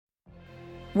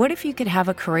What if you could have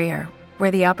a career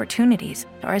where the opportunities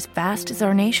are as vast as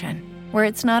our nation, where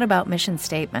it's not about mission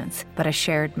statements, but a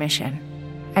shared mission?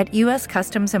 At U.S.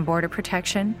 Customs and Border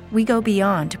Protection, we go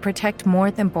beyond to protect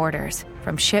more than borders.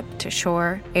 From ship to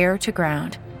shore, air to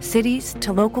ground, cities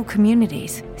to local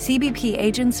communities, CBP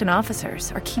agents and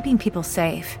officers are keeping people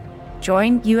safe.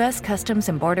 Join U.S. Customs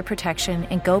and Border Protection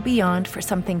and go beyond for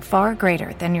something far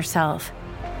greater than yourself.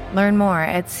 Learn more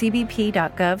at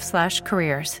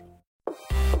cbp.gov/careers.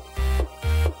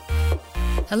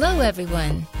 Hello,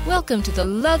 everyone. Welcome to the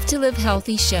Love to Live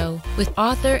Healthy show with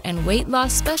author and weight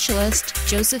loss specialist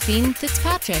Josephine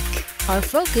Fitzpatrick. Our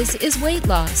focus is weight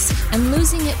loss and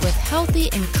losing it with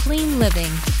healthy and clean living.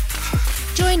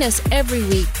 Join us every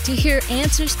week to hear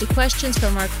answers to questions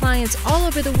from our clients all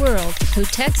over the world who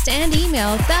text and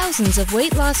email thousands of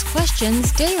weight loss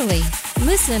questions daily.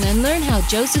 Listen and learn how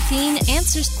Josephine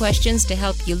answers questions to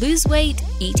help you lose weight,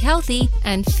 eat healthy,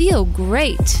 and feel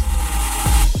great.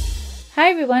 Hi,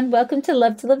 everyone. Welcome to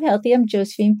Love to Live Healthy. I'm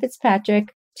Josephine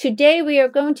Fitzpatrick. Today, we are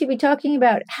going to be talking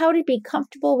about how to be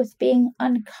comfortable with being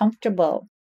uncomfortable.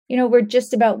 You know, we're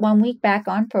just about 1 week back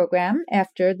on program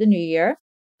after the new year,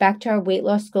 back to our weight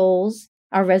loss goals,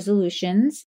 our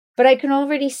resolutions. But I can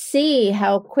already see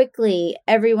how quickly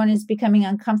everyone is becoming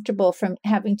uncomfortable from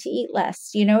having to eat less.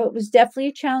 You know, it was definitely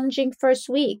a challenging first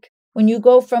week. When you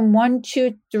go from 1,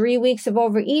 2, 3 weeks of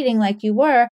overeating like you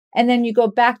were, and then you go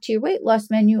back to your weight loss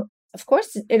menu, of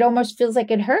course, it almost feels like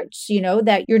it hurts, you know,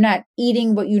 that you're not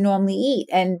eating what you normally eat.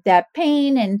 And that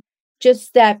pain and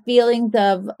just that feeling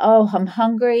of, oh, I'm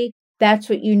hungry, that's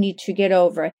what you need to get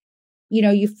over. You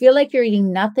know, you feel like you're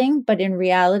eating nothing, but in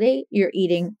reality, you're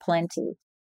eating plenty.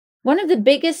 One of the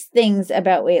biggest things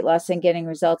about weight loss and getting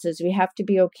results is we have to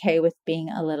be okay with being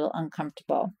a little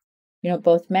uncomfortable. You know,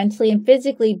 both mentally and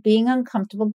physically, being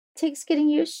uncomfortable takes getting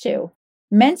used to.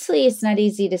 Mentally, it's not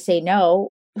easy to say no.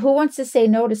 Who wants to say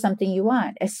no to something you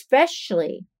want,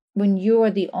 especially when you are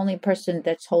the only person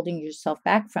that's holding yourself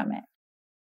back from it?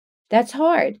 That's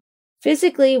hard.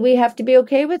 Physically, we have to be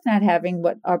okay with not having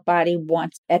what our body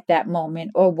wants at that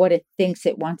moment or what it thinks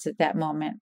it wants at that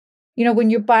moment. You know, when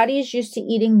your body is used to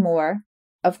eating more,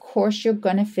 of course, you're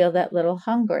going to feel that little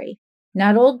hungry.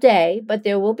 Not all day, but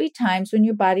there will be times when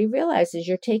your body realizes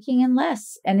you're taking in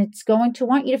less and it's going to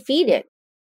want you to feed it.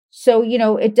 So, you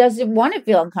know, it doesn't want to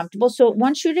feel uncomfortable. So it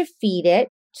wants you to feed it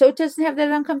so it doesn't have that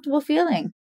uncomfortable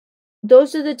feeling.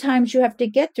 Those are the times you have to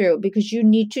get through because you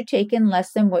need to take in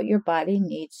less than what your body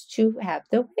needs to have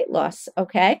the weight loss.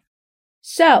 Okay.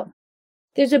 So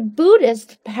there's a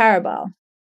Buddhist parable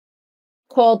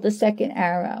called The Second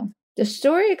Arrow. The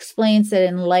story explains that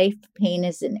in life, pain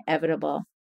is inevitable.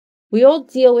 We all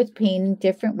deal with pain in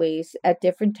different ways at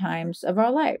different times of our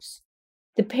lives.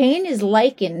 The pain is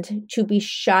likened to be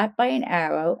shot by an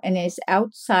arrow and is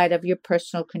outside of your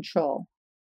personal control.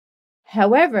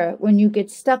 However, when you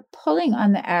get stuck pulling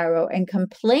on the arrow and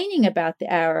complaining about the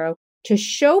arrow to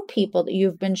show people that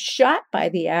you've been shot by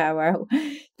the arrow,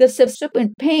 the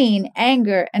subsequent pain,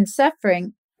 anger, and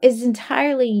suffering is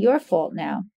entirely your fault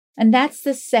now. And that's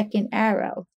the second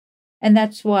arrow. And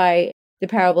that's why the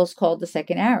parable is called The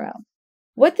Second Arrow.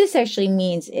 What this actually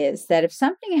means is that if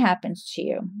something happens to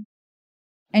you,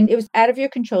 and it was out of your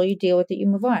control, you deal with it, you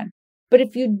move on. But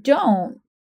if you don't,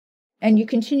 and you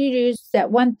continue to use that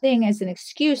one thing as an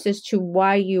excuse as to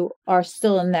why you are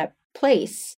still in that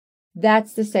place,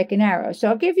 that's the second arrow. So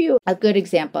I'll give you a good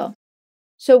example.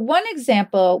 So one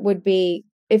example would be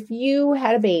if you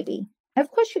had a baby. Of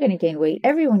course, you're going to gain weight.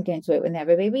 Everyone gains weight when they have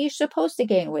a baby. You're supposed to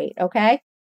gain weight, okay?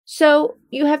 So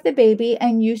you have the baby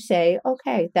and you say,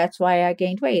 okay, that's why I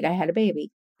gained weight. I had a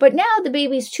baby. But now the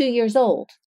baby's 2 years old.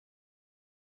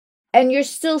 And you're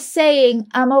still saying,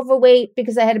 I'm overweight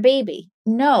because I had a baby.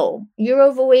 No, you're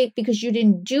overweight because you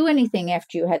didn't do anything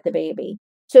after you had the baby.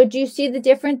 So do you see the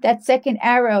difference? That second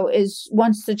arrow is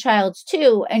once the child's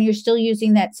 2, and you're still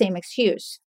using that same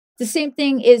excuse. The same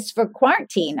thing is for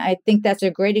quarantine. I think that's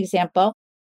a great example.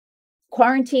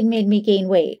 Quarantine made me gain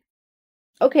weight.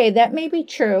 Okay, that may be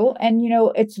true. And, you know,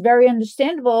 it's very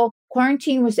understandable.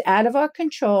 Quarantine was out of our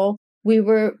control. We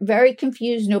were very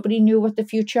confused. Nobody knew what the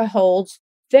future holds.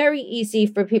 Very easy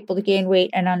for people to gain weight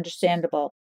and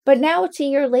understandable. But now it's a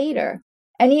year later.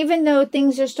 And even though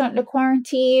things are starting to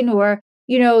quarantine or,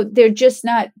 you know, they're just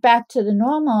not back to the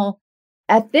normal,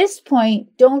 at this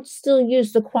point, don't still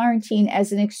use the quarantine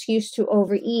as an excuse to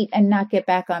overeat and not get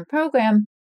back on program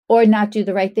or not do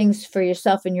the right things for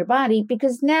yourself and your body,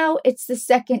 because now it's the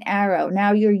second arrow.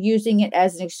 Now you're using it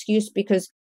as an excuse because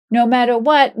no matter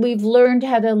what, we've learned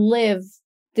how to live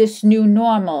this new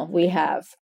normal we have.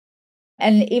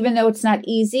 And even though it's not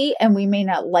easy and we may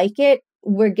not like it,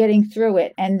 we're getting through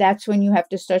it. And that's when you have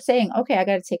to start saying, okay, I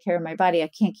got to take care of my body. I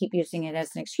can't keep using it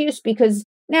as an excuse, because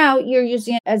now you're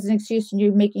using it as an excuse and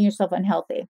you're making yourself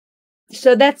unhealthy.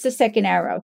 So that's the second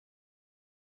arrow.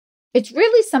 It's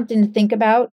really something to think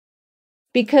about,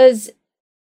 because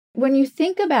when you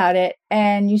think about it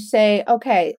and you say,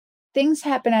 okay, things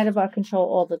happen out of our control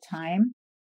all the time,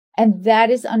 and that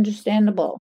is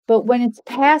understandable. But when it's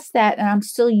past that and I'm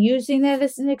still using that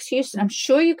as an excuse, and I'm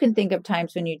sure you can think of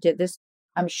times when you did this,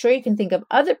 I'm sure you can think of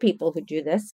other people who do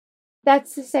this,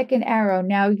 that's the second arrow.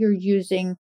 Now you're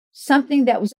using something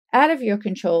that was out of your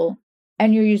control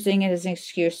and you're using it as an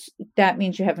excuse. That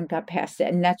means you haven't got past it.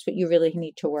 And that's what you really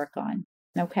need to work on.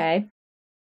 Okay.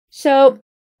 So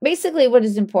basically, what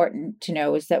is important to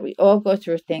know is that we all go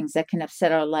through things that can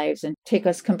upset our lives and take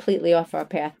us completely off our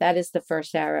path. That is the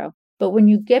first arrow. But when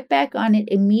you get back on it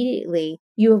immediately,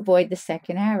 you avoid the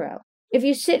second arrow. If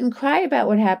you sit and cry about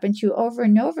what happened to you over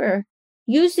and over,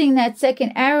 using that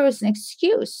second arrow as an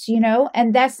excuse,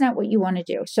 and that's not what you want to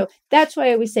do. So that's why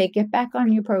I always say, get back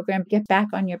on your program, get back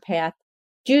on your path,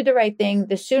 do the right thing.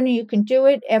 The sooner you can do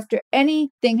it, after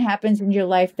anything happens in your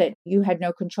life that you had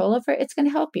no control over, it's going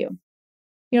to help you.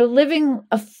 Living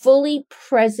a fully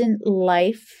present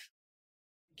life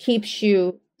keeps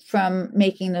you from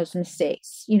making those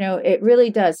mistakes. It really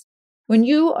does. When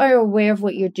you are aware of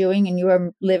what you're doing and you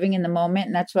are living in the moment,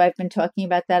 and that's why I've been talking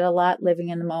about that a lot, living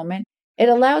in the moment, it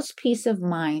allows peace of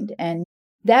mind. And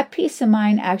that peace of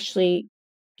mind actually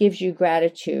gives you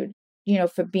gratitude,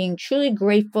 for being truly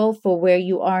grateful for where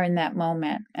you are in that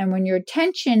moment. And when your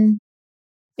attention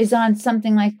is on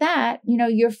something like that,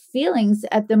 your feelings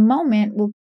at the moment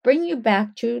will bring you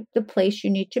back to the place you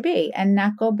need to be and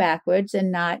not go backwards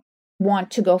and not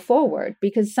want to go forward,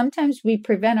 because sometimes we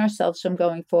prevent ourselves from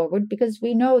going forward because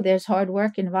we know there's hard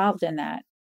work involved in that.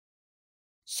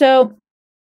 So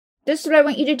this is what I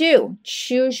want you to do.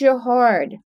 Choose your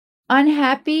hard.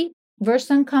 Unhappy versus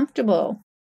uncomfortable.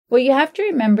 What you have to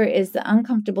remember is the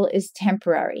uncomfortable is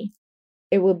temporary.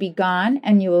 It will be gone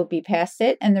and you will be past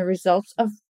it, and the results of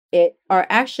it are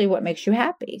actually what makes you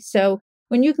happy. So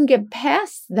when you can get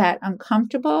past that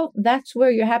uncomfortable, that's where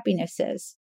your happiness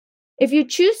is. If you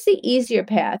choose the easier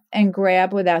path and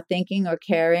grab without thinking or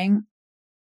caring,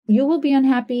 you will be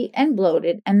unhappy and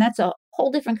bloated, and that's a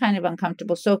whole different kind of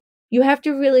uncomfortable. So you have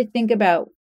to really think about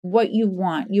what you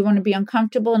want. You want to be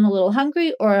uncomfortable and a little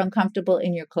hungry, or uncomfortable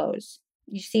in your clothes?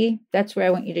 You see, that's where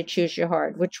I want you to choose your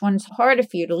hard. Which one's harder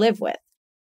for you to live with?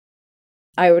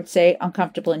 I would say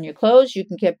uncomfortable in your clothes. You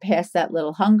can get past that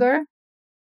little hunger.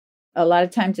 A lot of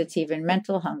times it's even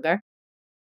mental hunger.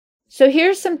 So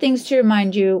here's some things to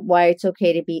remind you why it's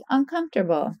okay to be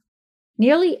uncomfortable.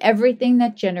 Nearly everything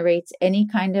that generates any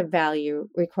kind of value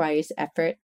requires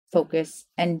effort, focus,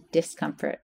 and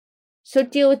discomfort. So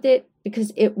deal with it,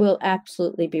 because it will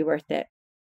absolutely be worth it.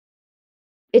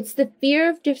 It's the fear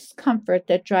of discomfort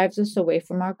that drives us away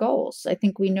from our goals. I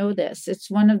think we know this.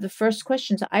 It's one of the first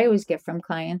questions I always get from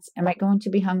clients. Am I going to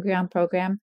be hungry on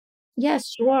program?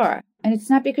 Yes, you are. And it's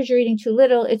not because you're eating too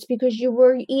little. It's because you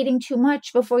were eating too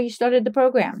much before you started the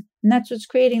program. And that's what's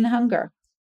creating the hunger.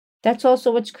 That's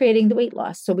also what's creating the weight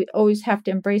loss. So we always have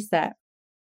to embrace that.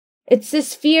 It's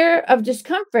this fear of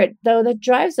discomfort, though, that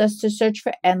drives us to search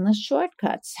for endless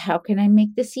shortcuts. How can I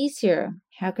make this easier?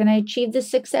 How can I achieve this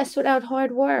success without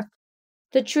hard work?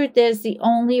 The truth is, the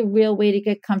only real way to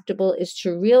get comfortable is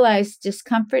to realize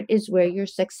discomfort is where your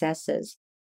success is.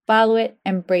 Follow it,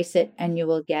 embrace it, and you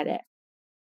will get it.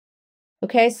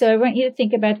 Okay, so I want you to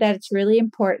think about that. It's really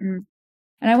important.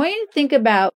 And I want you to think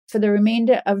about, for the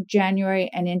remainder of January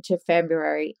and into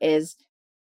February, is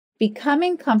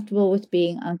becoming comfortable with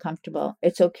being uncomfortable.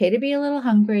 It's okay to be a little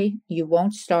hungry. You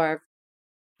won't starve.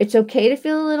 It's okay to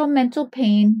feel a little mental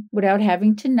pain without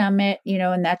having to numb it,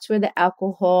 and that's where the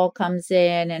alcohol comes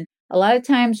in. And a lot of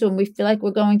times when we feel like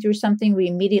we're going through something, we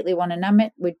immediately want to numb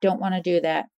it. We don't want to do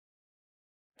that.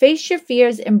 Face your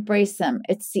fears, embrace them.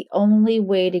 It's the only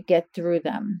way to get through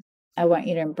them. I want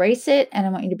you to embrace it, and I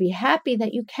want you to be happy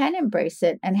that you can embrace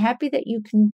it and happy that you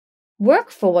can work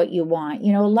for what you want.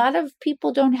 A lot of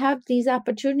people don't have these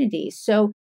opportunities.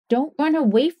 So don't run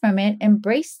away from it.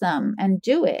 Embrace them and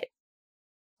do it.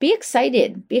 Be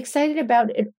excited. Be excited about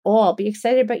it all. Be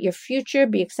excited about your future.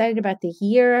 Be excited about the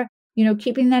year.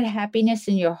 Keeping that happiness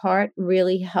in your heart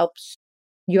really helps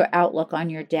your outlook on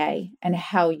your day and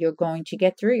how you're going to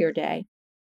get through your day.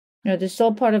 This is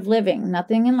all part of living.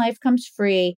 Nothing in life comes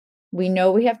free. We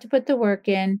know we have to put the work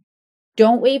in.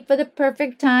 Don't wait for the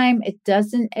perfect time. It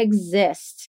doesn't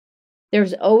exist.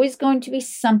 There's always going to be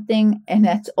something, and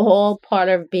that's all part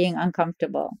of being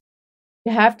uncomfortable.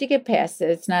 You have to get past it.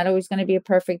 It's not always going to be a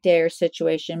perfect day or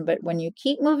situation, but when you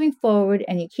keep moving forward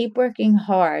and you keep working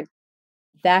hard,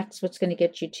 that's what's going to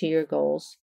get you to your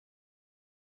goals.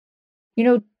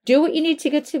 Do what you need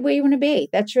to get to where you want to be.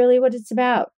 That's really what it's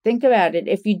about. Think about it.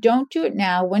 If you don't do it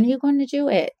now, when are you going to do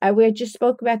it? We just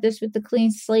spoke about this with the clean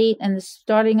slate and the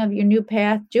starting of your new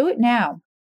path. Do it now.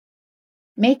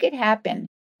 Make it happen.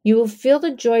 You will feel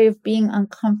the joy of being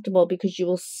uncomfortable because you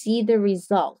will see the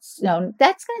results.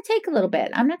 That's going to take a little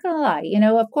bit. I'm not going to lie.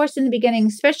 Of course, in the beginning,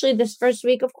 especially this first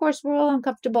week, of course, we're all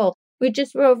uncomfortable. We're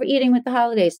overeating with the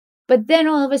holidays. But then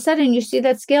all of a sudden, you see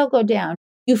that scale go down.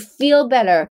 You feel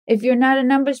better. If you're not a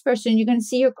numbers person, you're going to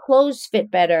see your clothes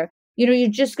fit better. You're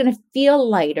just going to feel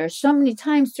lighter. So many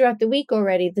times throughout the week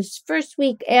already, this first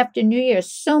week after New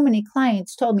Year's, so many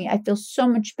clients told me, I feel so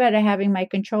much better having my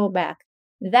control back.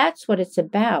 That's what it's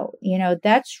about.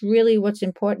 That's really what's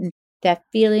important, that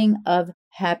feeling of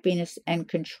happiness and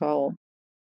control.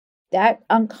 That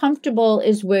uncomfortable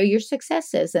is where your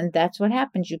success is, and that's what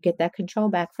happens. You get that control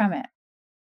back from it.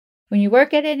 When you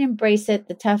work at it and embrace it,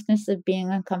 the toughness of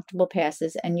being uncomfortable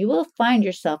passes, and you will find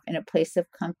yourself in a place of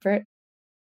comfort,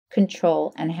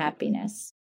 control, and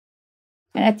happiness.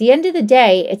 And at the end of the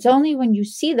day, it's only when you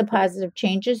see the positive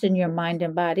changes in your mind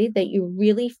and body that you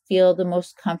really feel the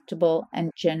most comfortable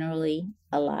and generally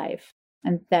alive.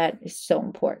 And that is so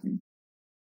important.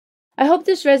 I hope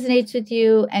this resonates with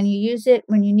you and you use it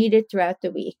when you need it throughout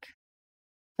the week.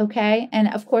 Okay?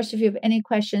 And of course, if you have any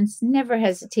questions, never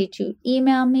hesitate to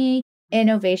email me,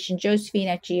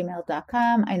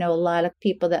 innovationjosephine@gmail.com. I know a lot of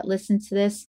people that listen to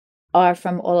this are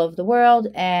from all over the world,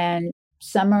 and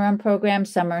some are on program,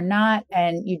 some are not,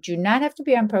 and you do not have to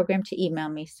be on program to email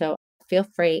me. So feel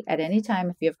free at any time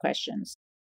if you have questions.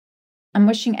 I'm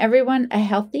wishing everyone a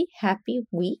healthy, happy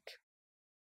week.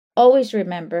 Always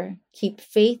remember, keep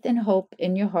faith and hope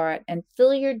in your heart and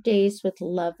fill your days with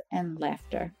love and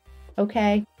laughter.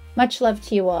 Okay? Much love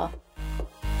to you all.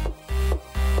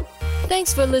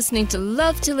 Thanks for listening to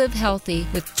Love to Live Healthy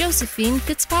with Josephine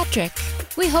Fitzpatrick.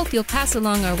 We hope you'll pass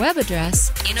along our web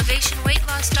address,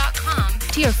 innovationweightloss.com,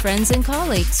 to your friends and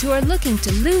colleagues who are looking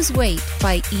to lose weight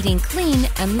by eating clean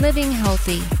and living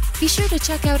healthy. Be sure to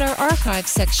check out our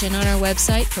archives section on our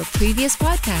website for previous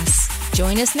podcasts.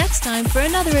 Join us next time for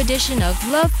another edition of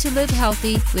Love to Live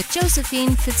Healthy with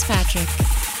Josephine Fitzpatrick.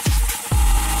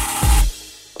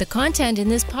 The content in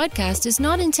this podcast is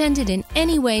not intended in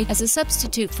any way as a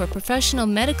substitute for professional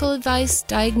medical advice,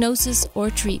 diagnosis,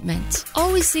 or treatment.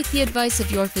 Always seek the advice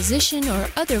of your physician or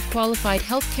other qualified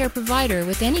healthcare provider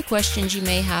with any questions you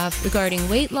may have regarding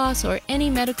weight loss or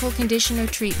any medical condition or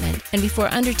treatment, and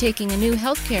before undertaking a new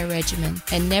healthcare regimen.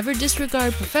 And never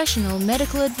disregard professional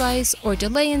medical advice or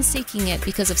delay in seeking it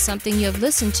because of something you have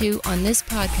listened to on this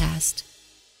podcast.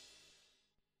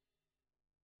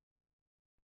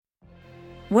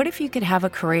 What if you could have a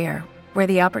career where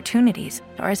the opportunities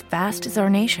are as vast as our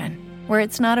nation, where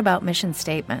it's not about mission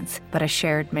statements, but a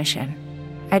shared mission?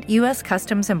 At U.S.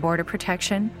 Customs and Border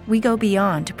Protection, we go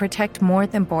beyond to protect more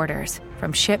than borders.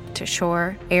 From ship to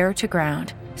shore, air to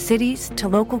ground, cities to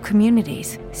local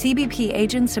communities, CBP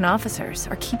agents and officers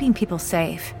are keeping people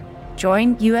safe.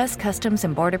 Join U.S. Customs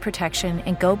and Border Protection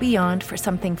and go beyond for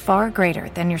something far greater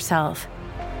than yourself.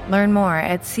 Learn more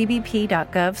at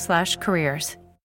cbp.gov/careers.